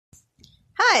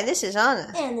Hi, this is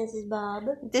Anna. And this is Bob.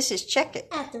 This is Check It,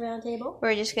 At the round table.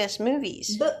 where we discuss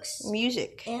movies, Books.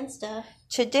 music, And stuff.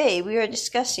 Today we are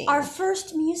discussing our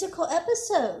first musical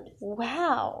episode.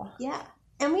 Wow. Yeah.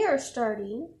 And we are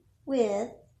starting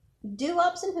with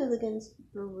Doo-Wops and Hooligans,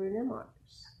 Bruno Mars.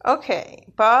 Okay,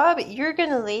 Bob, you're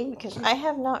gonna lead because I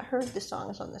have not heard the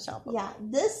songs on this album. Yeah,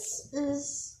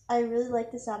 I really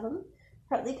like this album,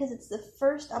 partly because it's the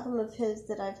first album of his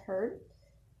that I've heard.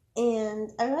 And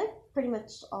I like pretty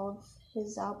much all of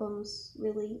his albums,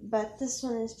 really, but this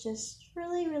one is just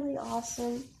really, really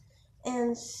awesome.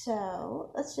 And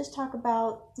so, let's just talk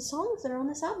about the songs that are on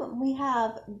this album. We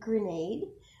have Grenade,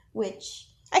 which...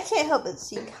 I can't help but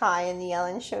see Kai in the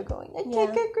Ellen Show going, I take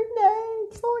a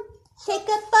grenade for... Take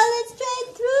a bullet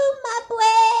straight through my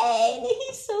brain!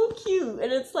 He's so cute,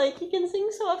 and it's like, he can sing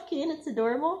so off-key, and it's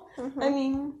adorable. Mm-hmm. I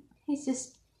mean, he's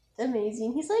just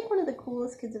amazing. He's like one of the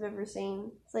coolest kids I've ever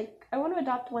seen. It's like, I want to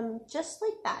adopt one just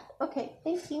like that. Okay,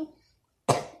 thank you.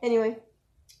 Anyway,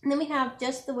 and then we have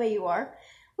Just the Way You Are,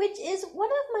 which is one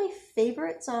of my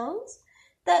favorite songs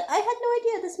that I had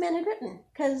no idea this man had written.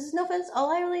 Because, no offense,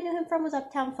 all I really knew him from was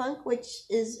Uptown Funk, which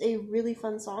is a really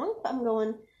fun song. But I'm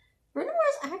going, Bruno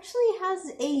Mars actually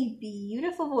has a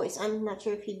beautiful voice. I'm not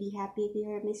sure if he'd be happy if he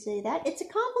heard me say that. It's a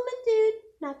compliment, dude.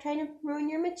 Not trying to ruin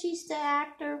your machista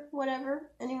act or whatever.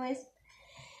 Anyways.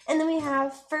 And then we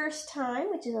have First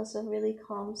Time, which is also a really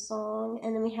calm song.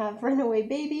 And then we have Runaway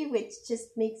Baby, which just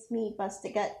makes me bust a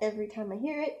gut every time I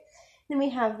hear it. Then we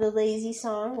have the Lazy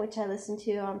Song, which I listen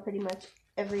to on pretty much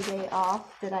every day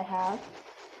off that I have.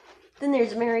 Then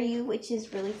there's Marry You, which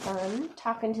is really fun.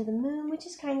 Talking to the Moon, which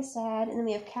is kind of sad. And then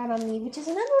we have Cat on Me, which is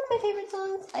another one of my favorite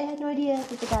songs. I had no idea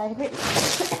that the guy had written it.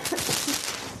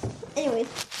 Anyways,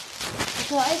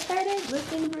 so I started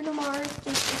listening to Bruno Mars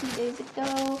just a few days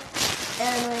ago.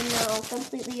 And I'm now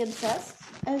completely obsessed,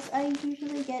 as I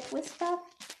usually get with stuff.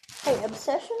 Hey,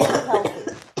 obsession is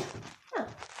healthy. Huh.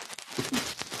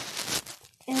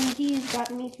 And he's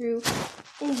gotten me through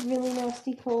a really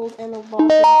nasty cold and a lot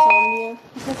of insomnia.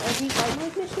 Because I hate hard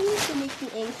noise machines, they make me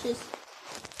anxious.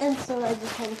 And so I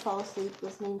just kind of fall asleep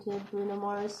listening to Bruno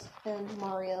Mars and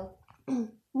Mario.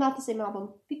 Not the same album.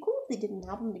 It'd be cool if they did an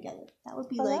album together. That would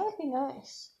be that would be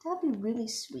nice. That would be really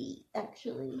sweet,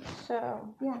 actually.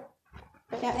 So, yeah.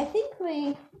 Yeah, I think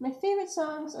my favorite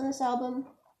songs on this album,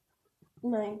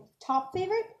 my top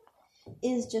favorite,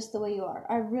 is Just the Way You Are.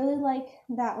 I really like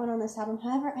that one on this album.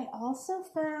 However, I also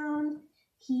found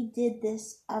he did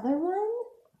this other one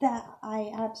that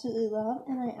I absolutely love,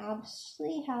 and I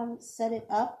actually have set it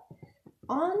up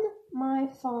on my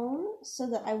phone so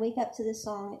that I wake up to this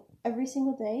song every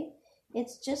single day.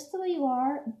 It's Just the Way You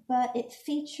Are, but it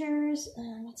features,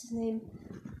 what's his name?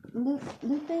 Lupe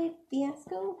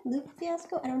Fiasco?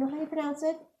 I don't know how you pronounce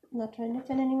it. I'm not trying to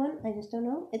offend anyone. I just don't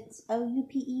know. It's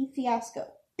Lupe Fiasco.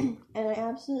 And I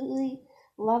absolutely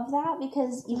love that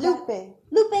because Lupe,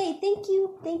 thank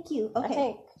you. Okay. I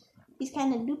think. He's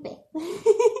kind of Lupe.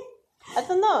 I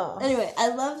don't know. Anyway, I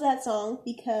love that song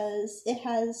because it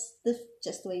has the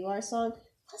Just the Way You Are song,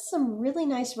 plus some really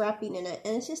nice rapping in it.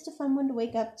 And it's just a fun one to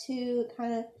wake up to. It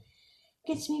kind of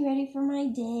gets me ready for my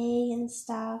day and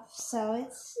stuff, so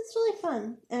it's really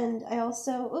fun. And I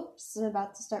also, I'm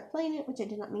about to start playing it, which I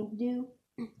did not mean to do.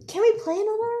 Can we play it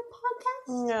on our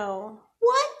podcast? No.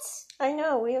 What? I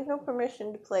know, we have no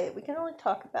permission to play it. We can only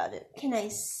talk about it. Can I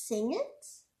sing it?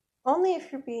 Only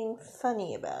if you're being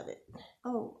funny about it.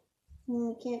 Oh,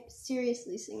 you can't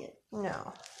seriously sing it.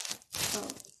 No. Oh,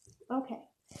 okay.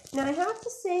 Now, I have to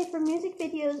say, for music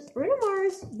videos, Bruno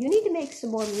Mars, you need to make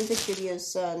some more music videos,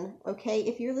 son. Okay?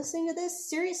 If you're listening to this,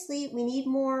 seriously, we need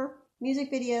more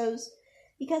music videos.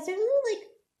 Because there's only, like,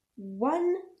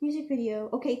 one music video.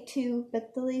 Okay, two,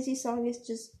 but the Lazy Song is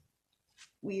just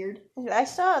weird. I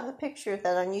saw the picture of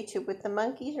that on YouTube with the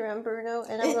monkeys around Bruno,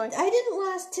 and I'm going... I didn't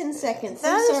last 10 seconds.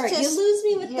 I'm sorry. You lose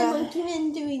me with the monkey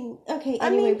men doing... Okay,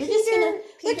 anyway, we're just gonna...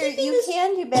 Peter, you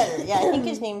can do better. Yeah, I think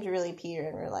his name's really Peter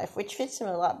in real life, which fits him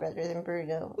a lot better than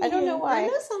Bruno. I don't know why.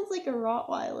 Bruno sounds like a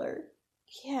Rottweiler.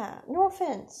 Yeah, no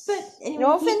offense. But anyway,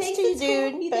 no offense to you,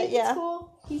 dude. Cool. But yeah,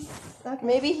 cool. Okay.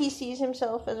 Maybe he sees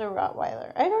himself as a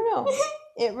Rottweiler. I don't know.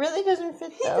 It really doesn't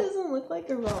fit though. He doesn't look like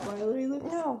a Rottweiler. He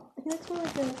looks more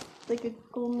like a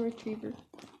golden retriever.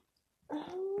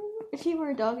 If he were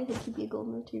a dog, I think he'd be a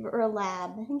golden retriever or a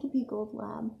lab. I think he'd be a gold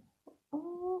lab.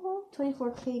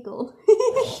 24K gold.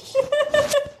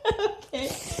 Okay.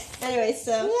 Anyway,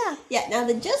 so yeah. Now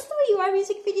the Just the Way You Are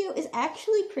music video is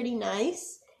actually pretty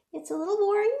nice. It's a little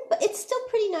boring, but it's still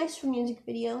pretty nice for music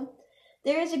video.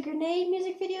 There is a Grenade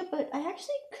music video, but I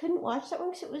actually couldn't watch that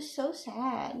one because it was so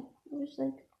sad. It was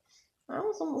like, I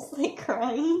was almost like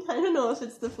crying. I don't know if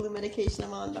it's the flu medication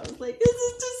I'm on, but I was like, this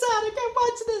is too sad. I can't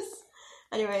watch this.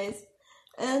 Anyways,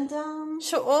 and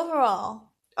So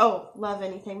overall, Love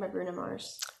Anything by Bruno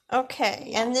Mars.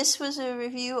 okay, and this was a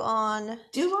review on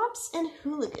Doo-Wops and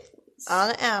Hooligans. On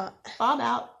and Out. Bob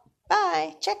out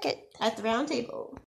Bye. Check it. at the round table.